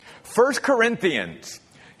1 Corinthians.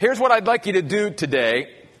 Here's what I'd like you to do today.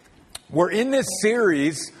 We're in this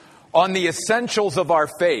series on the essentials of our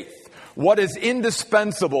faith. What is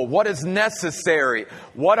indispensable? What is necessary?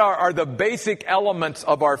 What are the basic elements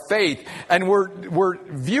of our faith? And we're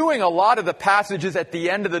viewing a lot of the passages at the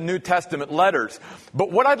end of the New Testament letters. But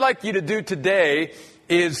what I'd like you to do today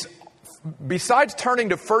is, besides turning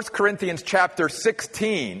to 1 Corinthians chapter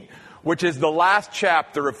 16, which is the last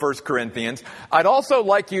chapter of 1 Corinthians, I'd also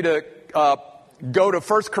like you to go to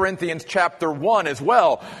 1 Corinthians chapter 1 as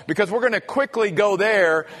well, because we're going to quickly go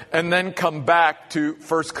there and then come back to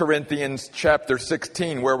 1 Corinthians chapter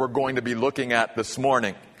 16, where we're going to be looking at this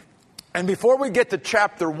morning. And before we get to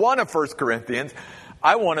chapter 1 of 1 Corinthians,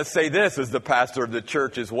 I want to say this as the pastor of the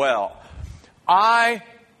church as well. I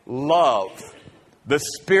love the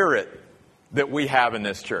spirit that we have in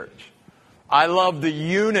this church. I love the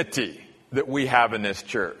unity that we have in this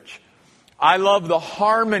church. I love the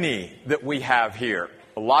harmony that we have here.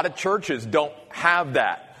 A lot of churches don't have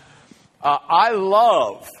that. I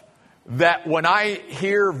love that when I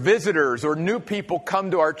hear visitors or new people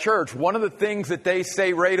come to our church, one of the things that they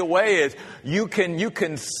say right away is, you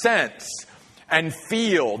can sense and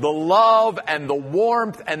feel the love and the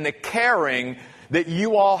warmth and the caring that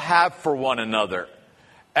you all have for one another.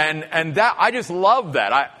 And that, I just love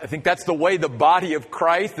that. I think that's the way the body of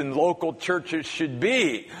Christ and local churches should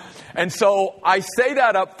be. And so I say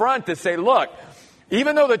that up front to say, look,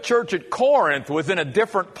 even though the church at Corinth was in a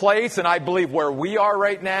different place, and I believe where we are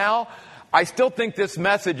right now, I still think this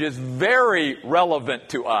message is very relevant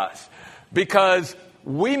to us, because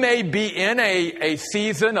we may be in a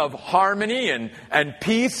season of harmony and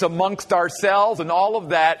peace amongst ourselves and all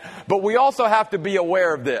of that, but we also have to be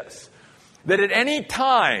aware of this, that at any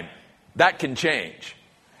time that can change.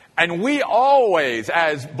 And we always,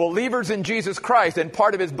 as believers in Jesus Christ and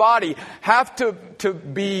part of His body, have to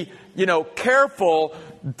be, careful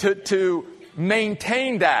to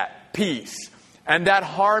maintain that peace and that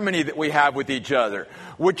harmony that we have with each other.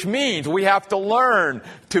 Which means we have to learn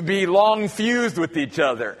to be long fused with each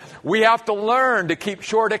other. We have to learn to keep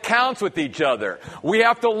short accounts with each other. We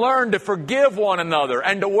have to learn to forgive one another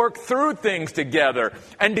and to work through things together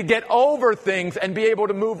and to get over things and be able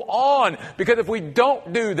to move on. Because if we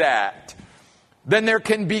don't do that, then there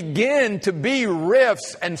can begin to be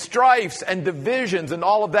rifts and strifes and divisions and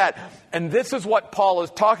all of that. And this is what Paul is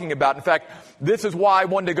talking about. In fact, this is why I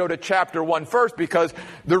wanted to go to chapter 1 first, because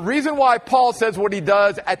the reason why Paul says what he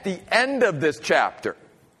does at the end of this chapter,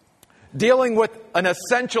 dealing with an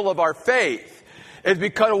essential of our faith, is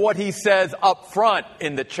because of what he says up front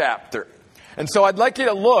in the chapter. And so I'd like you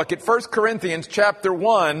to look at 1 Corinthians chapter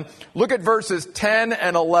 1, look at verses 10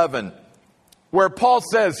 and 11, where Paul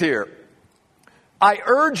says here, I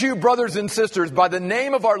urge you, brothers and sisters, by the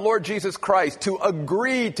name of our Lord Jesus Christ, to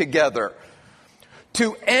agree together,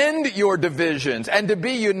 to end your divisions, and to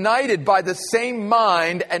be united by the same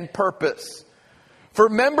mind and purpose. For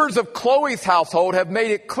members of Chloe's household have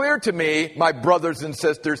made it clear to me, my brothers and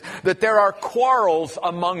sisters, that there are quarrels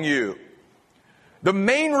among you. The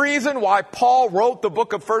main reason why Paul wrote the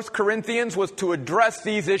book of 1 Corinthians was to address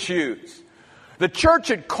these issues. The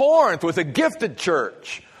church at Corinth was a gifted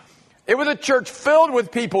church. It was a church filled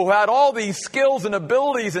with people who had all these skills and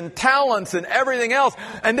abilities and talents and everything else.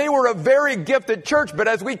 And they were a very gifted church. But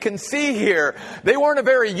as we can see here, they weren't a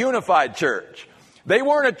very unified church. They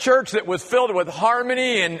weren't a church that was filled with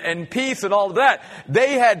harmony and peace and all of that.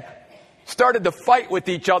 They had started to fight with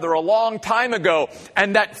each other a long time ago.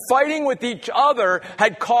 And that fighting with each other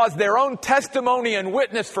had caused their own testimony and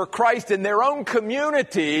witness for Christ in their own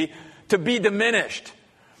community to be diminished.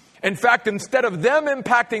 In fact, instead of them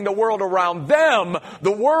impacting the world around them,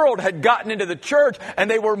 the world had gotten into the church, and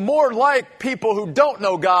they were more like people who don't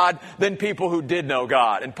know God than people who did know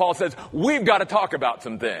God. And Paul says, we've got to talk about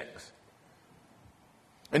some things.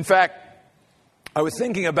 In fact, I was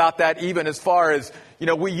thinking about that even as far as,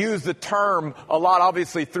 we use the term a lot,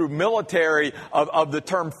 obviously, through military of the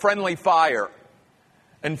term friendly fire.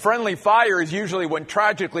 And friendly fire is usually when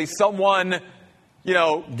tragically someone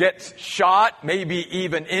gets shot, maybe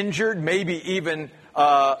even injured, maybe even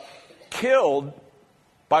killed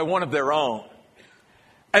by one of their own.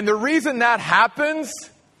 And the reason that happens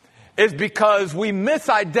is because we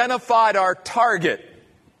misidentified our target.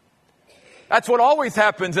 That's what always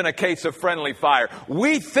happens in a case of friendly fire.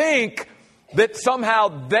 We think that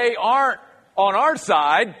somehow they aren't on our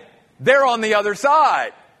side, they're on the other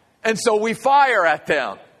side. And so we fire at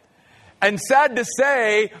them. And sad to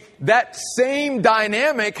say, that same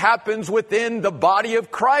dynamic happens within the body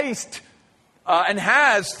of Christ and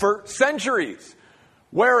has for centuries.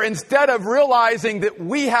 where instead of realizing that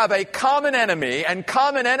we have a common enemy and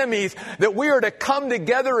common enemies that we are to come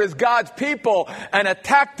together as God's people and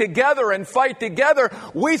attack together and fight together,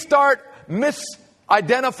 we start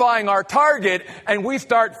misidentifying our target and we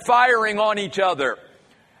start firing on each other.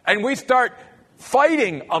 And we start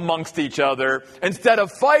fighting amongst each other instead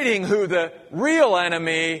of fighting who the real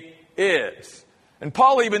enemy is. And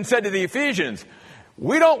Paul even said to the Ephesians,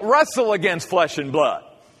 we don't wrestle against flesh and blood.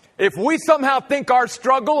 If we somehow think our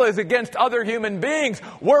struggle is against other human beings,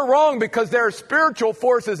 we're wrong, because there are spiritual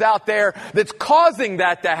forces out there that's causing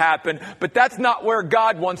that to happen. But that's not where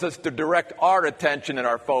God wants us to direct our attention and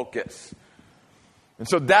our focus. And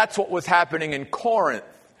so that's what was happening in Corinth.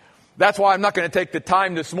 That's why I'm not going to take the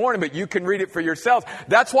time this morning, but you can read it for yourself.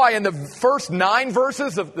 That's why in the first 9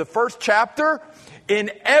 verses of the first chapter,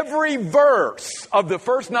 in every verse of the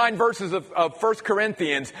first 9 verses of 1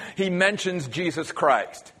 Corinthians, he mentions Jesus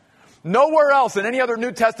Christ. Nowhere else in any other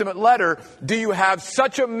New Testament letter do you have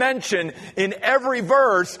such a mention in every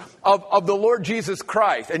verse of the Lord Jesus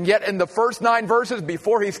Christ. And yet in the first 9 verses,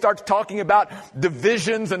 before he starts talking about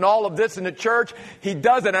divisions and all of this in the church, he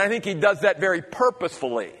does it. And I think he does that very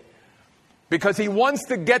purposefully, because he wants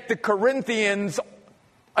to get the Corinthians'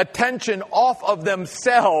 attention off of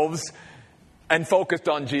themselves and focused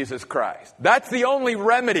on Jesus Christ. That's the only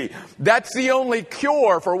remedy. That's the only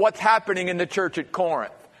cure for what's happening in the church at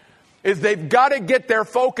Corinth, is they've got to get their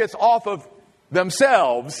focus off of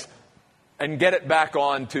themselves and get it back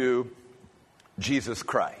on to Jesus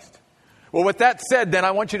Christ. Well, with that said, then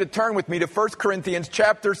I want you to turn with me to 1 Corinthians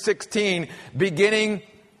chapter 16, beginning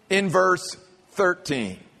in verse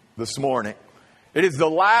 13 this morning. It is the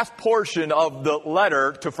last portion of the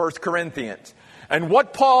letter to 1 Corinthians. And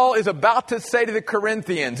what Paul is about to say to the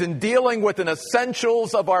Corinthians in dealing with the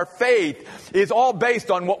essentials of our faith is all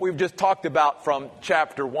based on what we've just talked about from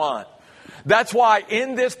chapter 1. That's why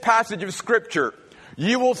in this passage of Scripture,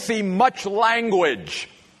 you will see much language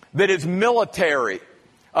that is military.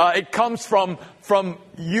 It comes from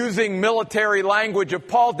using military language of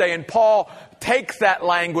Paul's day, and Paul takes that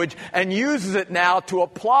language and uses it now to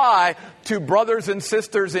apply to brothers and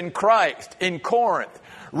sisters in Christ in Corinth.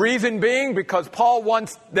 Reason being, because Paul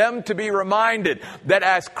wants them to be reminded that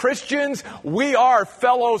as Christians, we are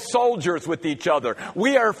fellow soldiers with each other.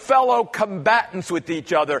 We are fellow combatants with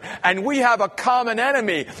each other. And we have a common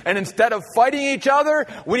enemy. And instead of fighting each other,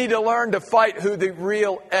 we need to learn to fight who the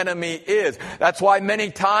real enemy is. That's why many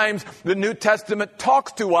times the New Testament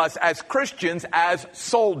talks to us as Christians as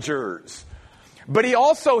soldiers. But he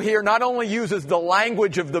also here not only uses the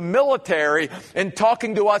language of the military in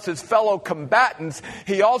talking to us as fellow combatants,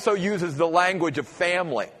 he also uses the language of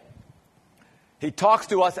family. He talks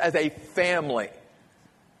to us as a family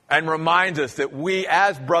and reminds us that we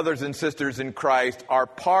as brothers and sisters in Christ are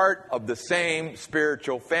part of the same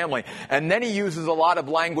spiritual family. And then he uses a lot of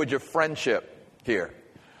language of friendship here.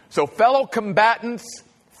 So fellow combatants,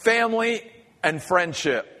 family, and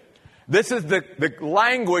friendship. This is the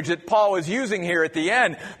language that Paul is using here at the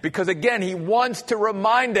end, because again, he wants to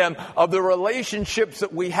remind them of the relationships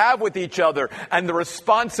that we have with each other and the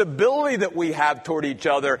responsibility that we have toward each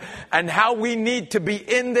other and how we need to be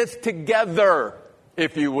in this together,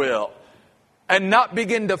 if you will, and not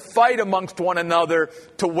begin to fight amongst one another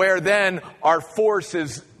to where then our force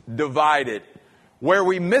is divided, where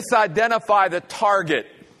we misidentify the target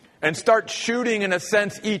and start shooting, in a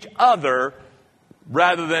sense, each other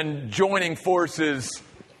rather than joining forces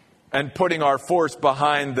and putting our force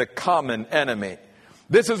behind the common enemy.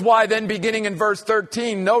 This is why then, beginning in verse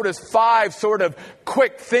 13, notice 5 sort of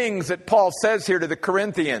quick things that Paul says here to the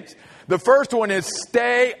Corinthians. The first one is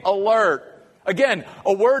stay alert. Again,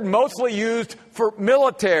 a word mostly used for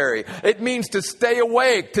military. It means to stay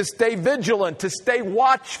awake, to stay vigilant, to stay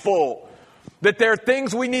watchful. That there are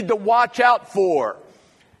things we need to watch out for.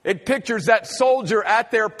 It pictures that soldier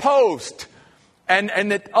at their post.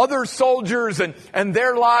 And that other soldiers and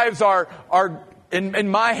their lives are in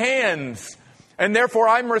my hands. And therefore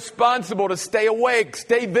I'm responsible to stay awake,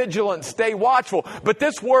 stay vigilant, stay watchful. But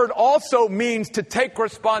this word also means to take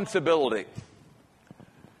responsibility.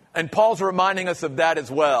 And Paul's reminding us of that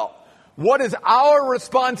as well. What is our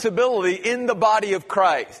responsibility in the body of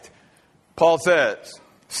Christ? Paul says,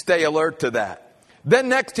 stay alert to that. Then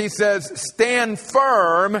next he says, stand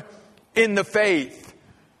firm in the faith.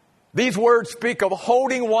 These words speak of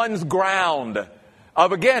holding one's ground,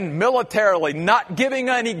 of again, militarily, not giving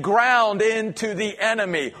any ground into the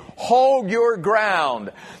enemy. Hold your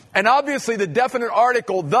ground. And obviously the definite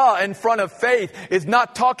article, the, in front of faith, is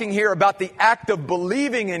not talking here about the act of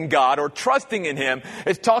believing in God or trusting in Him.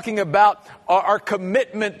 It's talking about our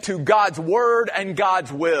commitment to God's Word and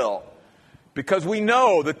God's will. because we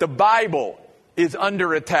know that the Bible is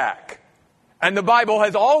under attack. And the Bible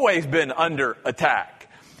has always been under attack.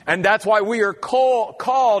 And that's why we are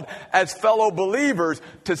called as fellow believers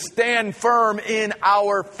to stand firm in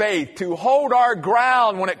our faith, to hold our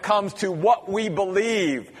ground when it comes to what we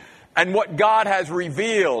believe and what God has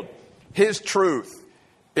revealed, His truth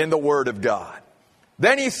in the Word of God.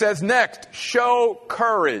 Then he says next, show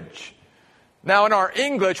courage. Now in our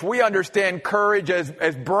English, we understand courage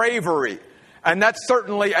as bravery. And that's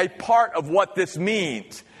certainly a part of what this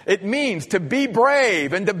means. It means to be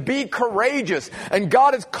brave and to be courageous. And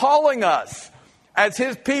God is calling us as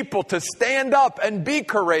His people to stand up and be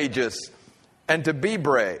courageous and to be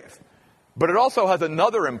brave. But it also has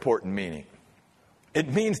another important meaning.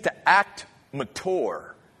 It means to act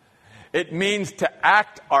mature. It means to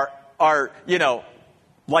act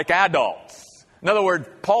like adults. In other words,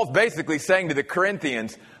 Paul's basically saying to the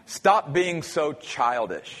Corinthians, stop being so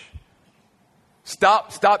childish.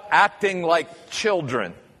 Stop acting like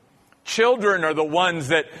children. Children are the ones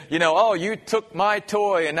that, you took my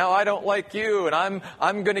toy and now I don't like you and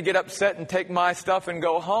I'm going to get upset and take my stuff and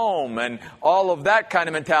go home and all of that kind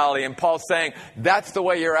of mentality. And Paul's saying that's the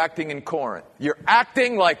way you're acting in Corinth. You're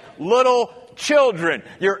acting like little children.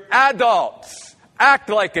 You're adults. Act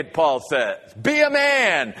like it, Paul says. Be a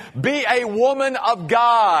man. Be a woman of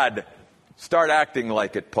God. Start acting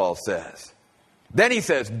like it, Paul says. Then he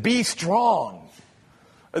says, be strong.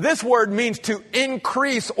 This word means to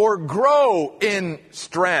increase or grow in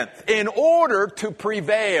strength in order to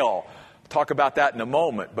prevail. I'll talk about that in a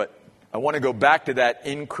moment, but I want to go back to that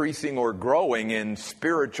increasing or growing in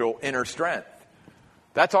spiritual inner strength.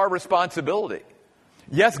 That's our responsibility.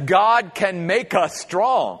 Yes, God can make us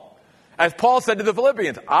strong. As Paul said to the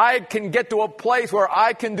Philippians, I can get to a place where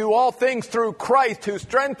I can do all things through Christ who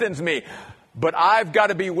strengthens me. But I've got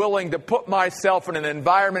to be willing to put myself in an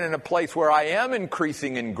environment, in a place where I am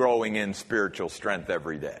increasing and growing in spiritual strength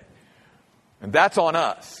every day. And that's on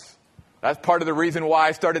us. That's part of the reason why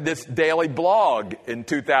I started this daily blog in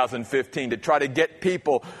 2015, to try to get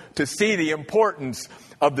people to see the importance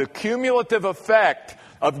of the cumulative effect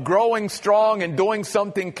of growing strong and doing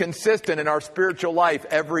something consistent in our spiritual life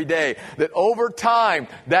every day. That over time,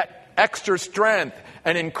 that extra strength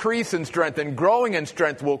and increase in strength and growing in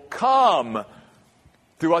strength will come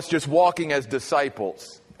through us just walking as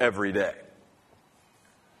disciples every day.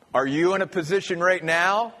 Are you in a position right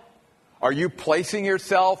now? Are you placing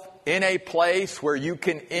yourself in a place where you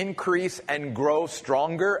can increase and grow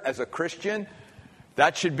stronger as a Christian?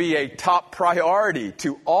 That should be a top priority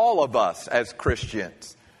to all of us as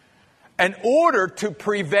Christians. In order to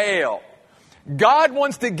prevail, God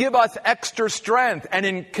wants to give us extra strength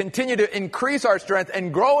and continue to increase our strength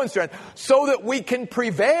and grow in strength so that we can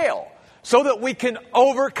prevail, so that we can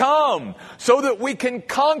overcome, so that we can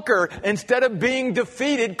conquer instead of being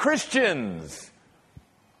defeated Christians.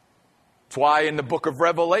 That's why in the book of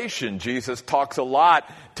Revelation, Jesus talks a lot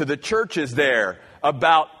to the churches there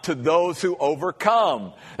about to those who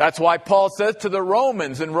overcome. That's why Paul says to the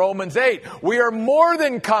Romans in Romans 8, we are more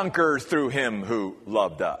than conquerors through Him who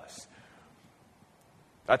loved us.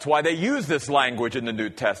 That's why they use this language in the New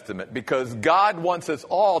Testament, because God wants us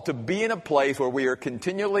all to be in a place where we are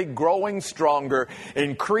continually growing stronger,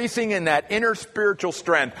 increasing in that inner spiritual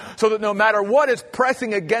strength, so that no matter what is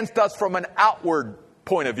pressing against us from an outward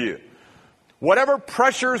point of view, whatever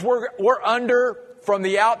pressures we're under from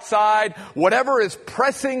the outside, whatever is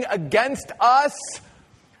pressing against us,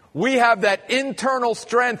 we have that internal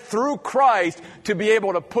strength through Christ to be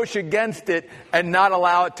able to push against it and not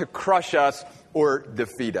allow it to crush us or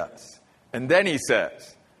defeat us. And then he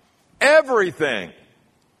says, everything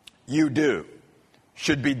you do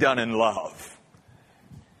should be done in love.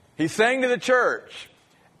 He's saying to the church,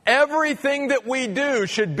 everything that we do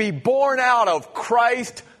should be born out of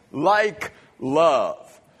Christ-like love.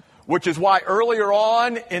 Which is why earlier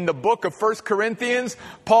on in the book of 1 Corinthians,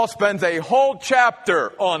 Paul spends a whole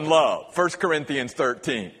chapter on love, 1 Corinthians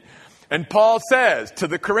 13. And Paul says to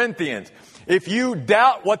the Corinthians, if you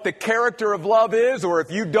doubt what the character of love is, or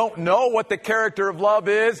if you don't know what the character of love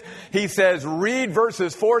is, he says, read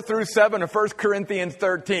verses 4 through 7 of 1 Corinthians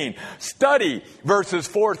 13. Study verses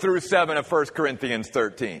 4 through 7 of 1 Corinthians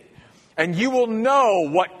 13. And you will know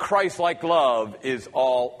what Christ-like love is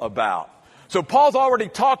all about. So Paul's already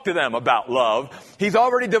talked to them about love. He's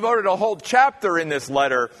already devoted a whole chapter in this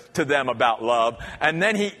letter to them about love. And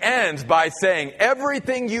then he ends by saying,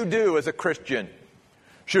 everything you do as a Christian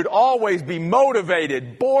should always be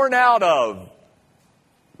motivated, born out of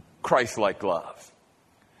Christ-like love.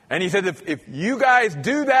 And he said, if you guys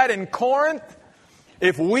do that in Corinth,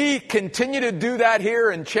 if we continue to do that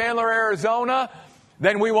here in Chandler, Arizona,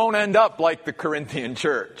 then we won't end up like the Corinthian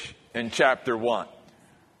church in chapter 1,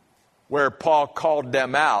 where Paul called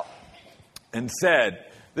them out and said,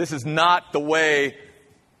 this is not the way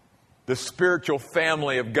the spiritual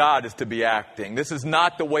family of God is to be acting. This is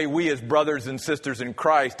not the way we as brothers and sisters in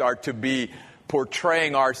Christ are to be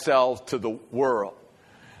portraying ourselves to the world.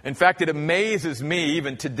 In fact, it amazes me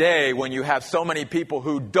even today when you have so many people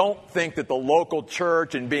who don't think that the local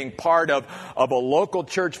church and being part of a local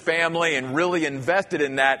church family and really invested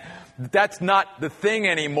in that, that's not the thing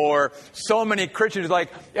anymore. So many Christians are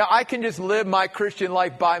like, yeah, I can just live my Christian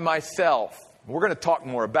life by myself. We're going to talk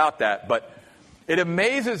more about that, but it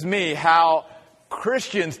amazes me how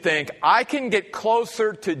Christians think I can get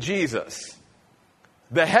closer to Jesus,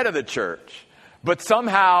 the head of the church, but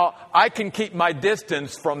somehow I can keep my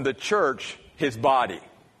distance from the church, his body.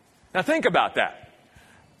 Now think about that.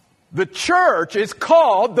 The church is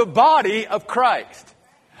called the body of Christ.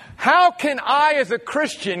 How can I as a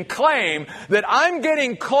Christian claim that I'm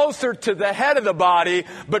getting closer to the head of the body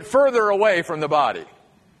but further away from the body?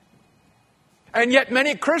 And yet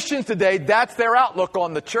many Christians today, that's their outlook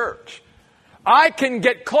on the church. I can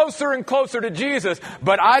get closer and closer to Jesus,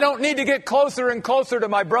 but I don't need to get closer and closer to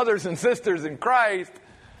my brothers and sisters in Christ.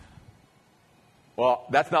 Well,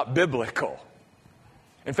 that's not biblical.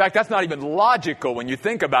 In fact, that's not even logical when you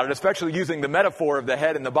think about it, especially using the metaphor of the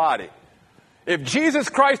head and the body. If Jesus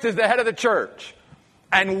Christ is the head of the church,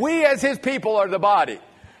 and we as his people are the body,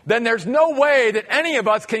 then there's no way that any of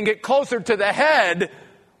us can get closer to the head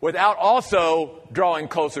without also drawing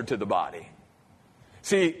closer to the body.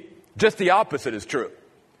 See, just the opposite is true.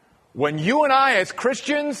 When you and I as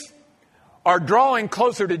Christians are drawing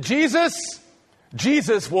closer to Jesus,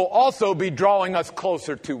 Jesus will also be drawing us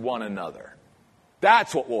closer to one another.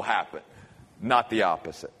 That's what will happen, not the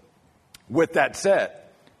opposite. With that said,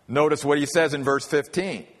 notice what he says in verse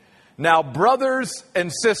 15. Now, brothers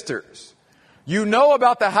and sisters, you know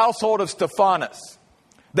about the household of Stephanas,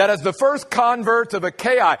 that as the first converts of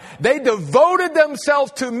Achaia, they devoted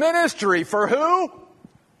themselves to ministry for who?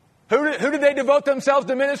 Who did they devote themselves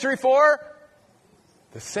to ministry for?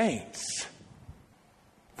 The saints.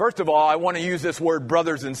 First of all, I want to use this word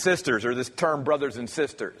brothers and sisters, or this term brothers and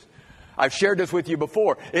sisters. I've shared this with you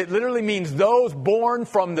before. It literally means those born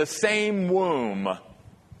from the same womb.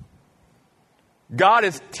 God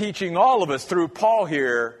is teaching all of us through Paul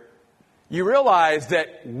here. You realize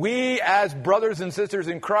that we as brothers and sisters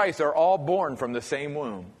in Christ are all born from the same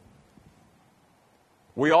womb.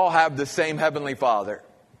 We all have the same Heavenly Father.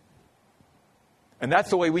 And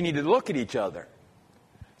that's the way we need to look at each other.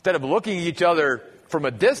 Instead of looking at each other from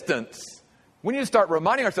a distance, we need to start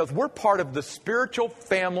reminding ourselves we're part of the spiritual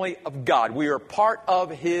family of God. We are part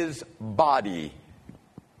of his body.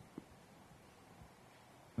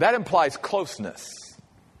 That implies closeness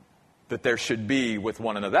that there should be with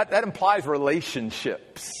one another. That implies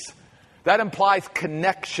relationships. That implies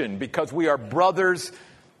connection because we are brothers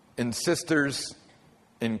and sisters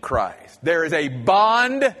in Christ. There is a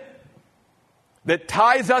bond that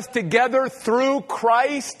ties us together through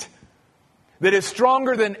Christ that is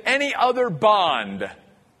stronger than any other bond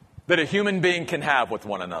that a human being can have with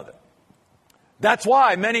one another. That's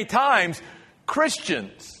why many times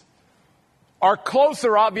Christians are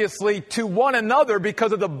closer, obviously, to one another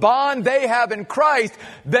because of the bond they have in Christ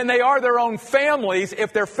than they are their own families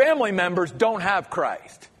if their family members don't have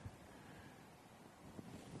Christ.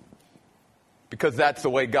 Because that's the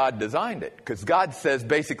way God designed it. Because God says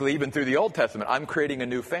basically, even through the Old Testament, I'm creating a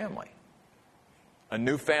new family. A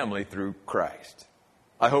new family through Christ.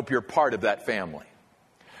 I hope you're part of that family.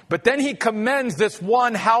 But then he commends this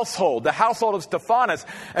one household, the household of Stephanas.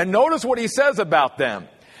 And notice what he says about them.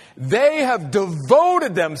 They have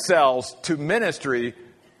devoted themselves to ministry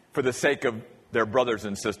for the sake of their brothers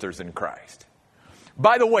and sisters in Christ.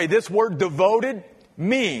 By the way, this word devoted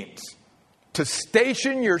means to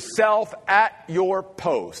station yourself at your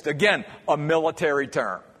post. Again, a military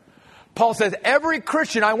term. Paul says, every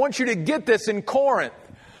Christian, I want you to get this in Corinth.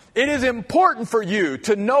 It is important for you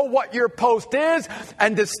to know what your post is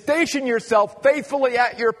and to station yourself faithfully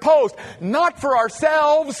at your post, not for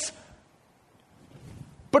ourselves,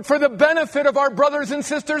 but for the benefit of our brothers and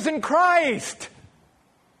sisters in Christ.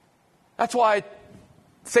 That's why I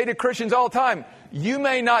say to Christians all the time, you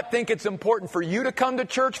may not think it's important for you to come to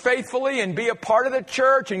church faithfully and be a part of the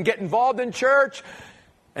church and get involved in church.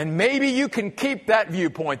 And maybe you can keep that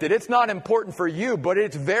viewpoint that it's not important for you, but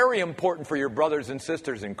it's very important for your brothers and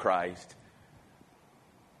sisters in Christ.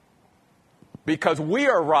 Because we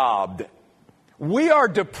are robbed. We are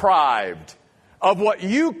deprived of what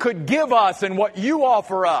you could give us and what you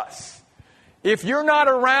offer us If you're not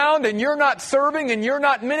around and you're not serving and you're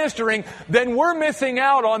not ministering, then we're missing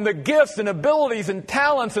out on the gifts and abilities and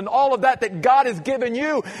talents and all of that God has given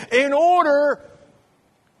you in order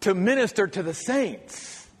to minister to the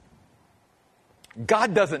saints.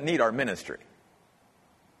 God doesn't need our ministry.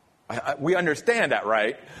 We understand that,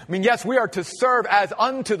 right? I mean, yes, we are to serve as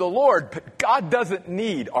unto the Lord, but God doesn't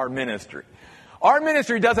need our ministry. Our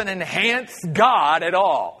ministry doesn't enhance God at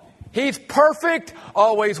all. He's perfect,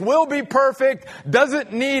 always will be perfect,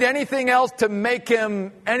 doesn't need anything else to make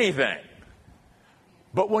him anything.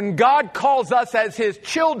 But when God calls us as his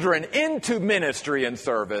children into ministry and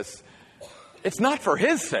service, it's not for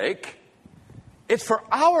his sake, it's for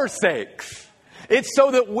our sakes. It's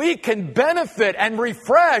so that we can benefit and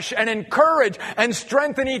refresh and encourage and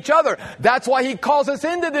strengthen each other. That's why he calls us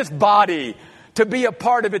into this body, to be a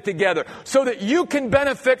part of it together, so that you can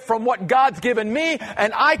benefit from what God's given me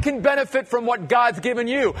and I can benefit from what God's given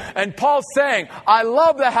you. And Paul's saying, I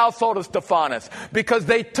love the household of Stephanas because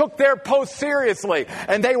they took their post seriously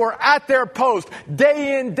and they were at their post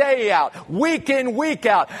day in, day out, week in, week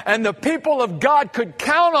out. And the people of God could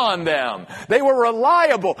count on them. They were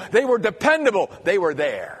reliable. They were dependable. They were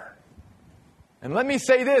there. And let me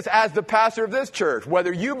say this as the pastor of this church,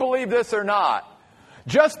 whether you believe this or not,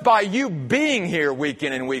 just by you being here week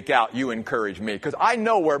in and week out, you encourage me. Because I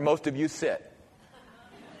know where most of you sit.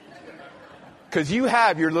 Because you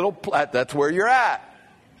have your little, that's where you're at.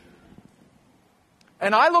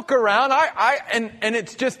 And I look around, and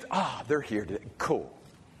it's just, they're here today. Cool.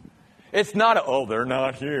 It's not, they're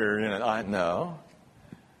not here. You know, I know.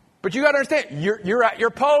 But you got to understand, you're at your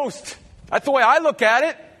post. That's the way I look at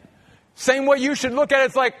it. Same way you should look at it.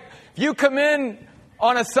 It's like, if you come in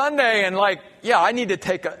on a Sunday and I need to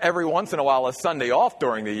take every once in a while a Sunday off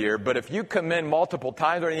during the year, but if you come in multiple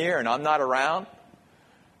times during the year and I'm not around,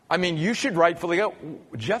 I mean, you should rightfully go,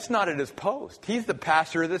 Jeff's not at his post. He's the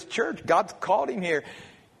pastor of this church. God's called him here.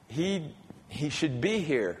 He should be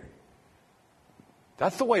here.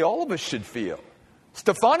 That's the way all of us should feel.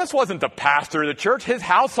 Stephanas wasn't the pastor of the church. His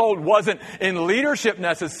household wasn't in leadership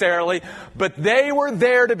necessarily, but they were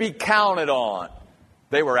there to be counted on.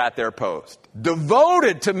 They were at their post,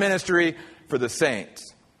 devoted to ministry for the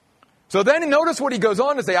saints. So then notice what he goes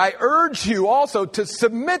on to say, I urge you also to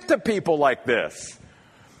submit to people like this.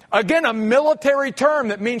 Again, a military term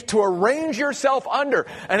that means to arrange yourself under.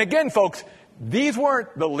 And again, folks, these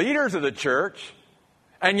weren't the leaders of the church.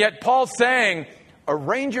 And yet Paul's saying,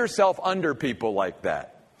 arrange yourself under people like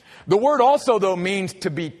that. The word also, though, means to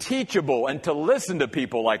be teachable and to listen to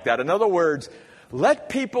people like that. In other words, let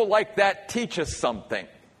people like that teach us something.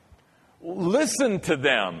 Listen to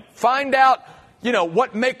them. Find out,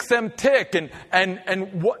 what makes them tick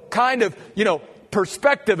and what kind of,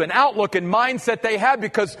 perspective and outlook and mindset they have,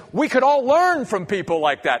 because we could all learn from people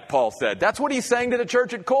like that, Paul said. That's what he's saying to the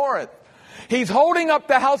church at Corinth. He's holding up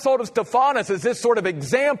the household of Stephanas as this sort of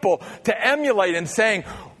example to emulate and saying,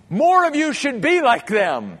 more of you should be like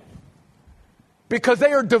them because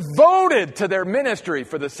they are devoted to their ministry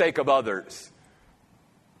for the sake of others.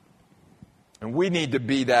 And we need to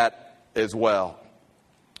be that as well.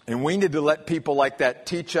 And we need to let people like that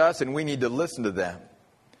teach us, and we need to listen to them.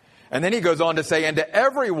 And then he goes on to say, and to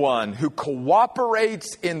everyone who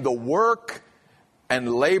cooperates in the work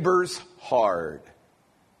and labors hard.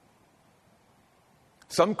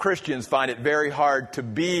 Some Christians find it very hard to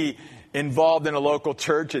be involved in a local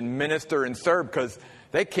church and minister and serve because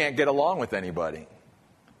they can't get along with anybody.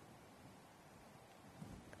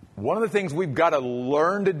 One of the things we've got to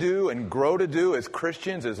learn to do and grow to do as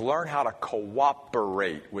Christians is learn how to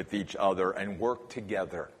cooperate with each other and work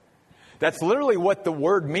together. That's literally what the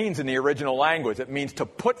word means in the original language. It means to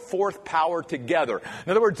put forth power together.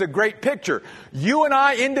 In other words, a great picture. You and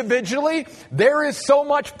I individually, there is so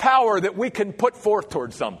much power that we can put forth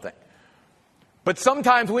towards something. But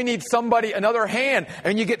sometimes we need another hand,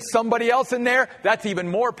 and you get somebody else in there, that's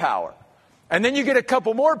even more power. And then you get a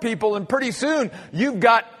couple more people, and pretty soon you've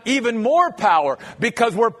got even more power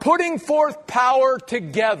because we're putting forth power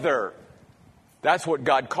together. That's what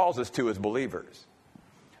God calls us to as believers.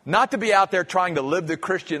 Not to be out there trying to live the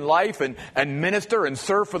Christian life and minister and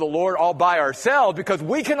serve for the Lord all by ourselves, because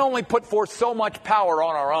we can only put forth so much power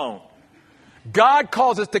on our own. God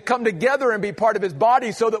calls us to come together and be part of his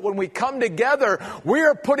body so that when we come together, we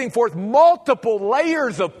are putting forth multiple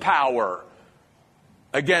layers of power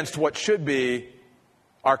against what should be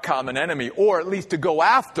our common enemy, or at least to go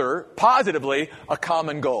after, positively, a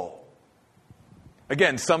common goal.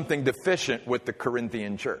 Again, something deficient with the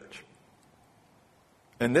Corinthian church.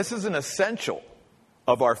 And this is an essential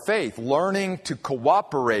of our faith, learning to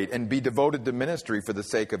cooperate and be devoted to ministry for the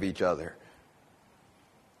sake of each other.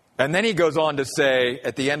 And then he goes on to say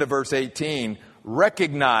at the end of verse 18,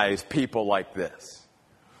 recognize people like this.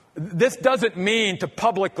 This doesn't mean to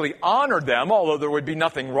publicly honor them, although there would be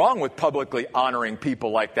nothing wrong with publicly honoring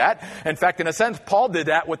people like that. In fact, in a sense, Paul did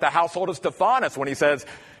that with the household of Stephanas when he says,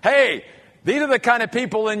 hey, these are the kind of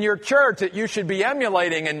people in your church that you should be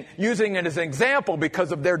emulating and using it as an example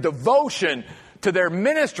because of their devotion to their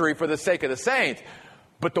ministry for the sake of the saints.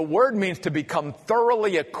 But the word means to become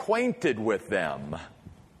thoroughly acquainted with them.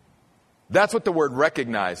 That's what the word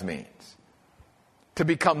recognize means. To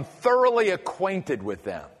become thoroughly acquainted with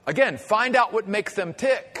them. Again, find out what makes them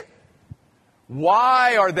tick.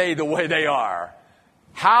 Why are they the way they are?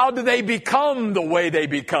 How do they become the way they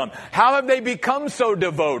become? How have they become so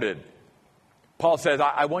devoted? Paul says,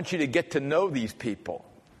 I want you to get to know these people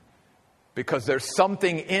because there's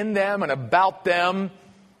something in them and about them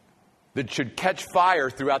that should catch fire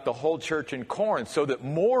throughout the whole church in Corinth so that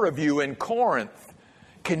more of you in Corinth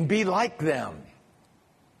can be like them.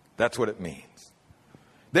 That's what it means.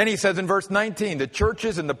 Then he says in verse 19, the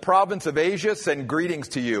churches in the province of Asia send greetings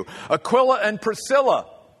to you. Aquila and Priscilla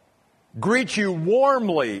greet you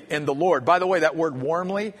warmly in the Lord. By the way, that word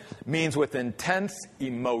warmly means with intense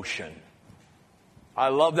emotion. I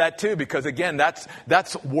love that too because, again,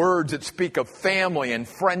 that's words that speak of family and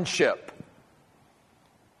friendship.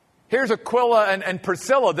 Here's Aquila and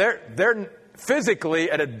Priscilla. They're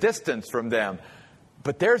physically at a distance from them.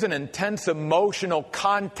 But there's an intense emotional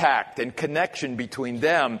contact and connection between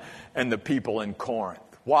them and the people in Corinth.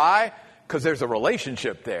 Why? Because there's a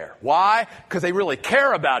relationship there. Why? Because they really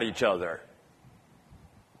care about each other.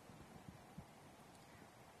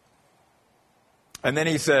 And then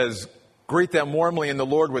he says, greet them warmly in the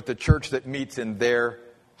Lord with the church that meets in their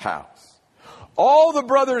house. All the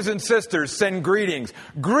brothers and sisters send greetings.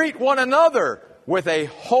 Greet one another with a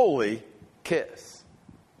holy kiss.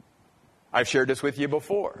 I've shared this with you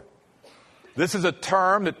before. This is a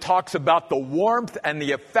term that talks about the warmth and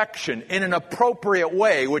the affection in an appropriate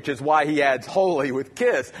way, which is why he adds holy with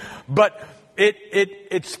kiss. But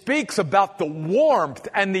it speaks about the warmth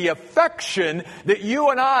and the affection that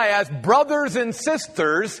you and I, as brothers and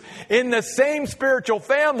sisters in the same spiritual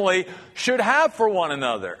family, should have for one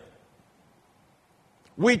another.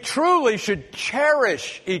 We truly should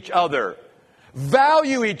cherish each other,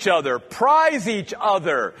 value each other, prize each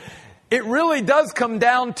other. It really does come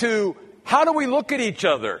down to how do we look at each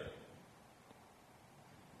other?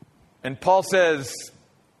 And Paul says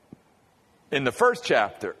in the first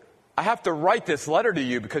chapter, I have to write this letter to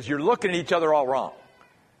you because you're looking at each other all wrong.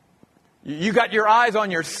 You got your eyes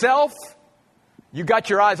on yourself. You got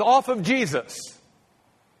your eyes off of Jesus.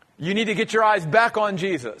 You need to get your eyes back on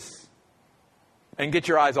Jesus and get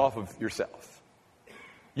your eyes off of yourself.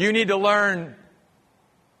 You need to learn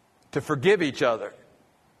to forgive each other.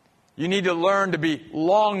 You need to learn to be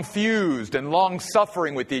long-fused and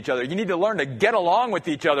long-suffering with each other. You need to learn to get along with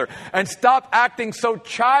each other and stop acting so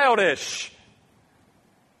childish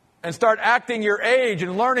and start acting your age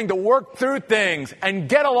and learning to work through things and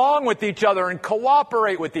get along with each other and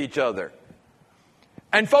cooperate with each other.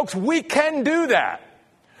 And folks, we can do that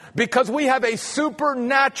because we have a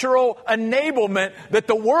supernatural enablement that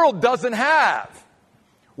the world doesn't have.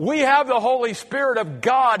 We have the Holy Spirit of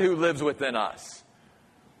God who lives within us.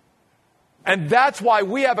 And that's why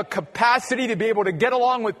we have a capacity to be able to get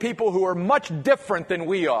along with people who are much different than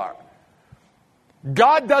we are.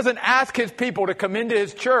 God doesn't ask his people to come into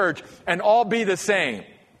his church and all be the same.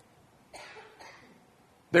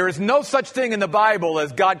 There is no such thing in the Bible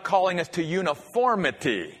as God calling us to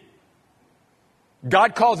uniformity.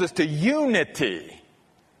 God calls us to unity,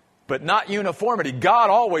 but not uniformity. God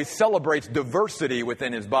always celebrates diversity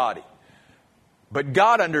within his body. But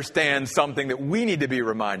God understands something that we need to be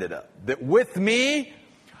reminded of. That with me,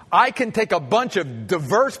 I can take a bunch of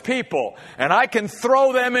diverse people and I can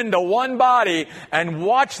throw them into one body and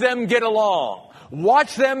watch them get along.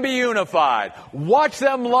 Watch them be unified. Watch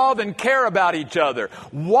them love and care about each other.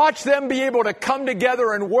 Watch them be able to come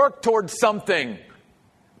together and work towards something.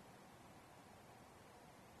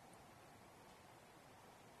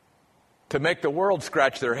 To make the world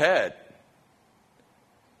scratch their head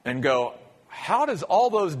and go, how does all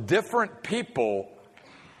those different people,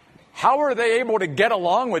 how are they able to get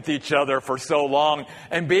along with each other for so long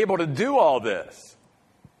and be able to do all this?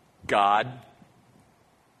 God.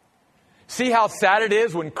 See how sad it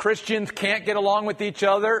is when Christians can't get along with each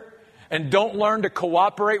other and don't learn to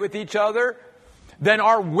cooperate with each other? Then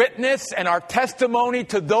our witness and our testimony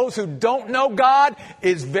to those who don't know God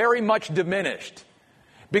is very much diminished.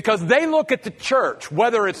 Because they look at the church,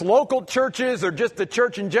 whether it's local churches or just the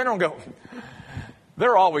church in general, and go,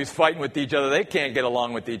 they're always fighting with each other. They can't get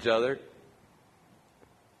along with each other.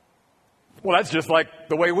 Well, that's just like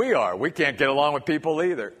the way we are. We can't get along with people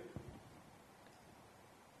either.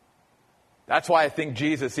 That's why I think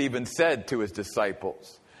Jesus even said to his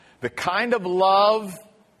disciples, the kind of love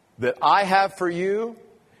that I have for you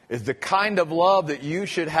is the kind of love that you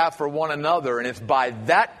should have for one another. And it's by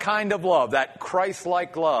that kind of love, that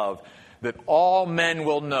Christ-like love, that all men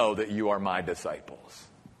will know that you are my disciples.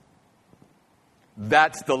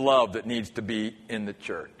 That's the love that needs to be in the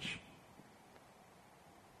church.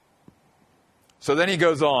 So then he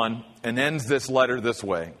goes on and ends this letter this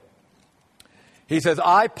way. He says,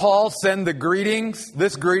 I, Paul, send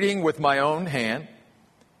this greeting with my own hand.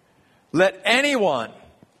 Let anyone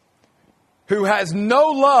who has no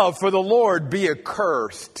love for the Lord be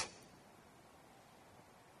accursed.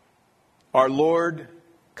 Our Lord,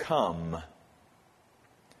 come.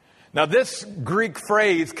 Now, this Greek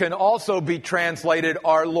phrase can also be translated,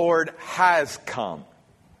 our Lord has come.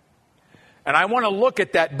 And I want to look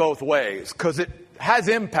at that both ways, because it has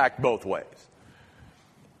impact both ways.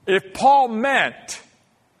 If Paul meant,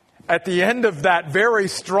 at the end of that very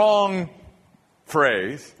strong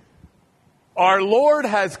phrase, our Lord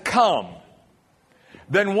has come,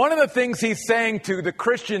 then one of the things he's saying to the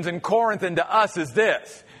Christians in Corinth and to us is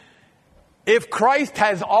this. If Christ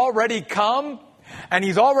has already come, and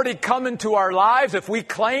he's already come into our lives, if we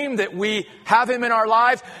claim that we have him in our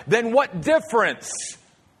lives, then what difference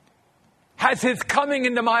has his coming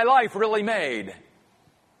into my life really made?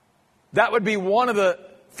 That would be one of the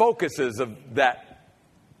focuses of that.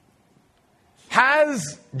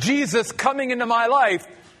 Has Jesus coming into my life,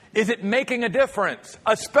 is it making a difference?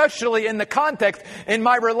 Especially in the context, in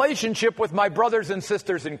my relationship with my brothers and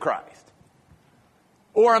sisters in Christ.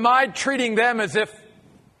 Or am I treating them as if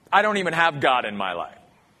I don't even have God in my life?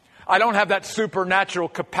 I don't have that supernatural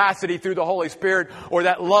capacity through the Holy Spirit or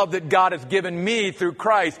that love that God has given me through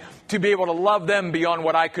Christ to be able to love them beyond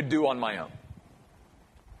what I could do on my own.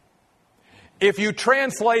 If you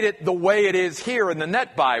translate it the way it is here in the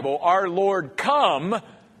Net Bible, our Lord come,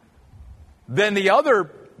 then the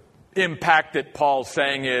other impact that Paul's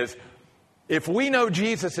saying is, if we know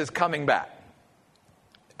Jesus is coming back,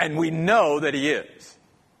 and we know that he is,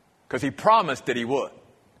 because he promised that he would,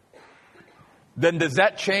 then does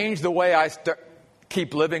that change the way I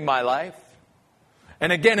keep living my life?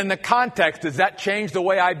 And again, in the context, does that change the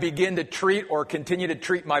way I begin to treat or continue to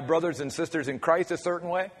treat my brothers and sisters in Christ a certain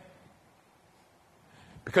way?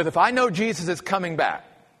 Because if I know Jesus is coming back,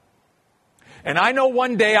 and I know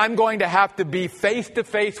one day I'm going to have to be face to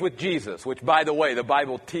face with Jesus, which, by the way, the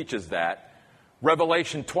Bible teaches that.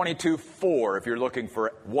 Revelation 22:4, if you're looking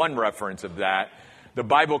for one reference of that, the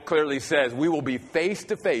Bible clearly says we will be face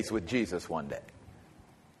to face with Jesus one day.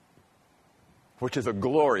 Which is a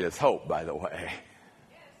glorious hope, by the way.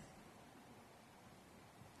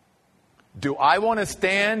 Do I want to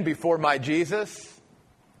stand before my Jesus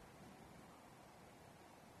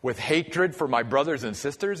with hatred for my brothers and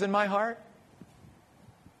sisters in my heart?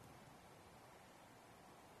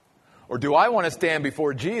 Or do I want to stand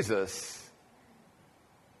before Jesus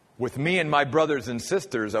with me and my brothers and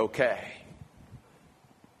sisters okay?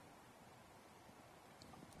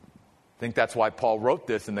 I think that's why Paul wrote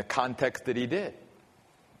this in the context that he did.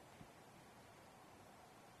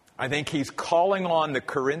 I think he's calling on the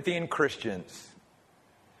Corinthian Christians.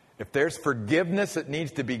 If there's forgiveness that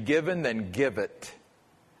needs to be given, then give it.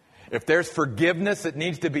 If there's forgiveness that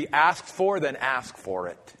needs to be asked for, then ask for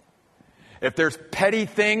it. If there's petty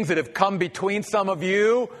things that have come between some of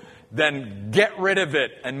you, then get rid of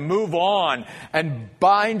it and move on and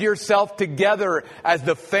bind yourself together as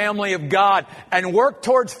the family of God and work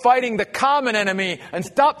towards fighting the common enemy and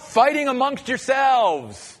stop fighting amongst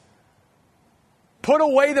yourselves. Put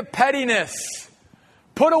away the pettiness.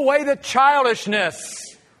 Put away the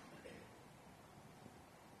childishness.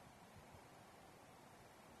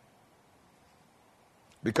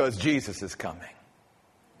 Because Jesus is coming.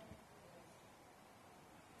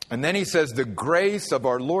 And then he says, the grace of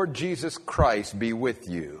our Lord Jesus Christ be with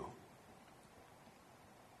you.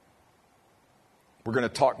 We're going to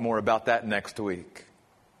talk more about that next week.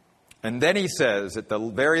 And then he says at the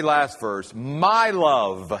very last verse, my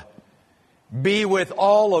love be with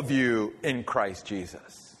all of you in Christ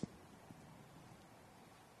Jesus.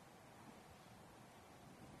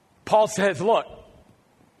 Paul says, look,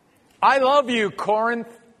 I love you, Corinth.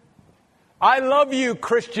 I love you,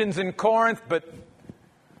 Christians in Corinth, but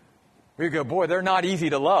we go, boy, they're not easy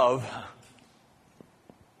to love.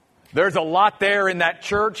 There's a lot there in that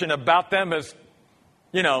church and about them as,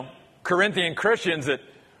 Corinthian Christians that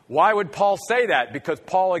why would Paul say that? Because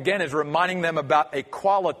Paul, again, is reminding them about a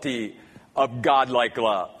quality of God-like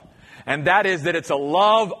love. And that is that it's a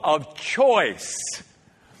love of choice.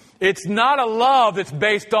 It's not a love that's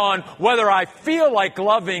based on whether I feel like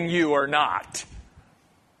loving you or not.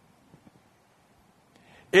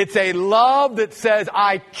 It's a love that says,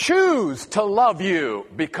 I choose to love you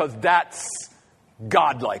because that's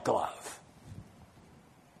godlike love.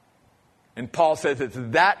 And Paul says it's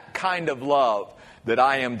that kind of love that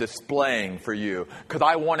I am displaying for you because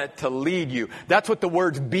I want it to lead you. That's what the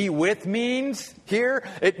words be with means here.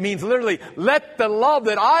 It means literally, let the love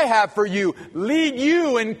that I have for you lead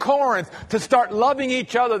you in Corinth to start loving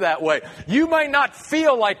each other that way. You might not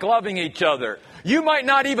feel like loving each other. You might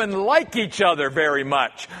not even like each other very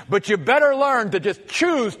much, but you better learn to just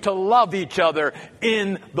choose to love each other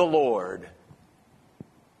in the Lord.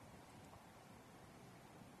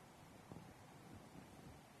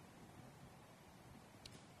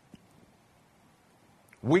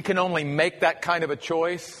 We can only make that kind of a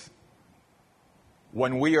choice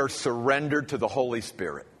when we are surrendered to the Holy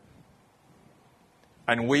Spirit.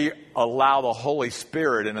 And we allow the Holy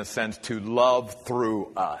Spirit, in a sense, to love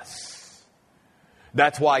through us.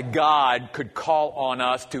 That's why God could call on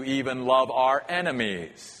us to even love our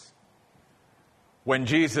enemies. When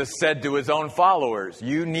Jesus said to his own followers,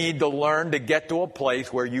 you need to learn to get to a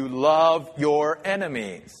place where you love your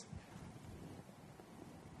enemies.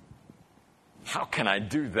 How can I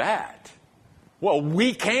do that? Well,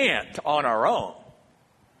 we can't on our own.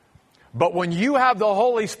 But when you have the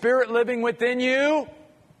Holy Spirit living within you,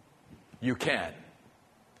 you can.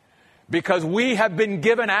 Because we have been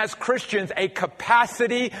given as Christians a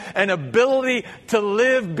capacity, an ability to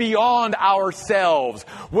live beyond ourselves,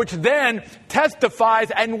 which then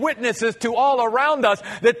testifies and witnesses to all around us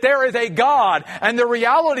that there is a God and the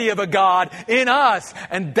reality of a God in us.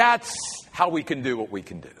 And that's how we can do what we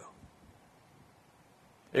can do.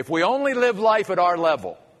 If we only live life at our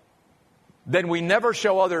level, then we never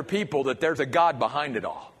show other people that there's a God behind it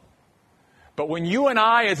all. But when you and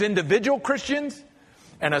I as individual Christians,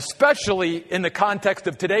 and especially in the context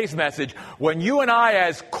of today's message, when you and I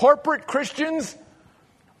as corporate Christians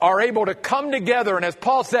are able to come together and, as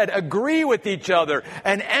Paul said, agree with each other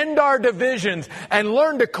and end our divisions and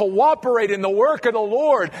learn to cooperate in the work of the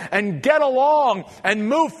Lord and get along and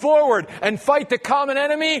move forward and fight the common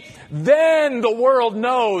enemy, then the world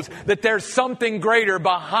knows that there's something greater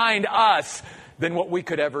behind us than what we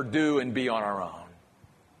could ever do and be on our own.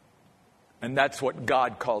 And that's what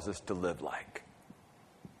God calls us to live like.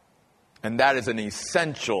 And that is an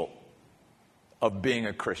essential of being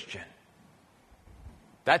a Christian.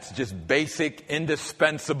 That's just basic,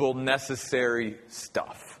 indispensable, necessary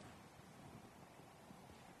stuff.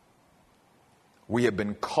 We have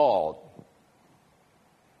been called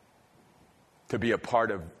to be a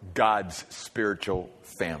part of God's spiritual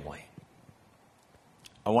family.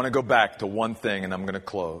 I want to go back to one thing, and I'm going to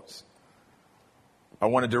close. I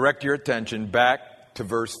want to direct your attention back to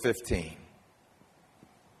verse 15,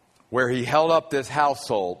 where he held up this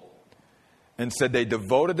household and said they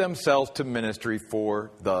devoted themselves to ministry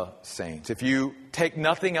for the saints. If you take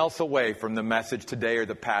nothing else away from the message today or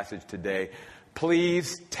the passage today,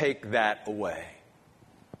 please take that away.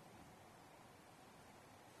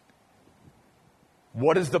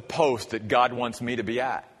 What is the post that God wants me to be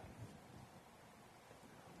at?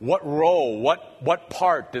 What role, what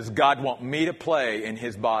part does God want me to play in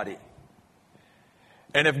His body?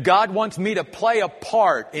 And if God wants me to play a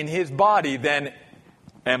part in His body, then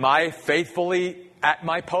am I faithfully at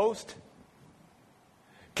my post?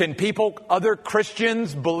 Can people, other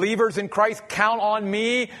Christians, believers in Christ, count on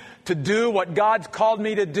me to do what God's called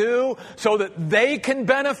me to do so that they can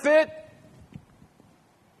benefit?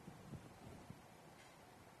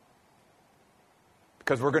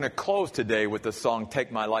 Because we're going to close today with the song,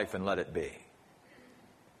 Take My Life and Let It Be.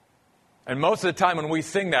 And most of the time when we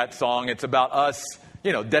sing that song, it's about us,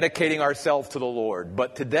 dedicating ourselves to the Lord.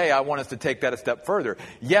 But today I want us to take that a step further.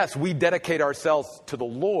 Yes, we dedicate ourselves to the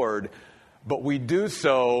Lord, but we do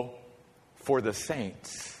so for the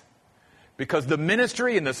saints. Because the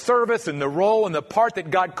ministry and the service and the role and the part that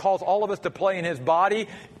God calls all of us to play in His body,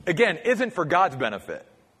 again, isn't for God's benefit.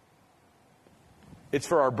 It's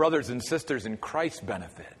for our brothers and sisters in Christ's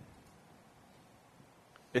benefit.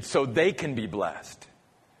 It's so they can be blessed,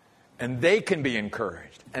 and they can be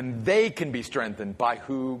encouraged, and they can be strengthened by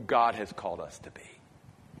who God has called us to be.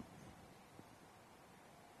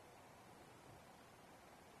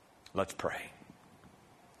 Let's pray.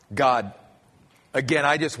 God, again,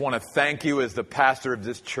 I just want to thank you as the pastor of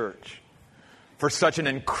this church for such an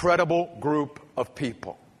incredible group of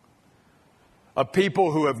people. Of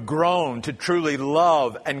people who have grown to truly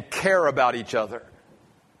love and care about each other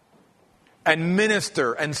and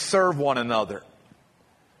minister and serve one another.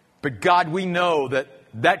 But God, we know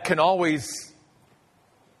that can always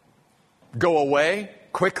go away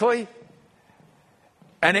quickly.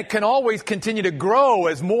 And it can always continue to grow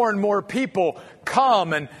as more and more people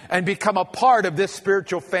come and become a part of this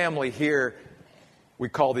spiritual family here we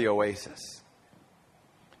call the Oasis.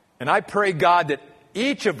 And I pray, God, that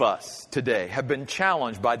each of us today have been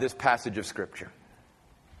challenged by this passage of Scripture.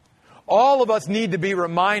 All of us need to be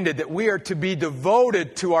reminded that we are to be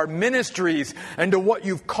devoted to our ministries and to what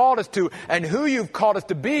you've called us to and who you've called us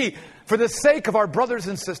to be for the sake of our brothers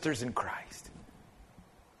and sisters in Christ.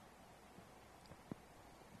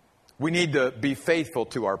 We need to be faithful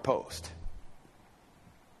to our post,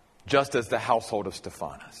 just as the household of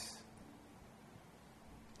Stephanas.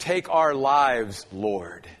 Take our lives,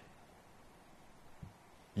 Lord.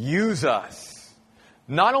 Use us,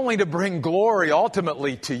 not only to bring glory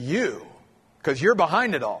ultimately to you, because you're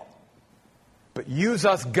behind it all, but use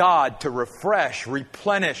us, God, to refresh,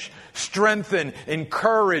 replenish, strengthen,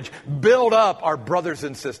 encourage, build up our brothers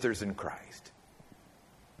and sisters in Christ.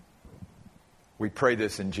 We pray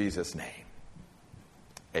this in Jesus' name.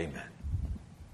 Amen.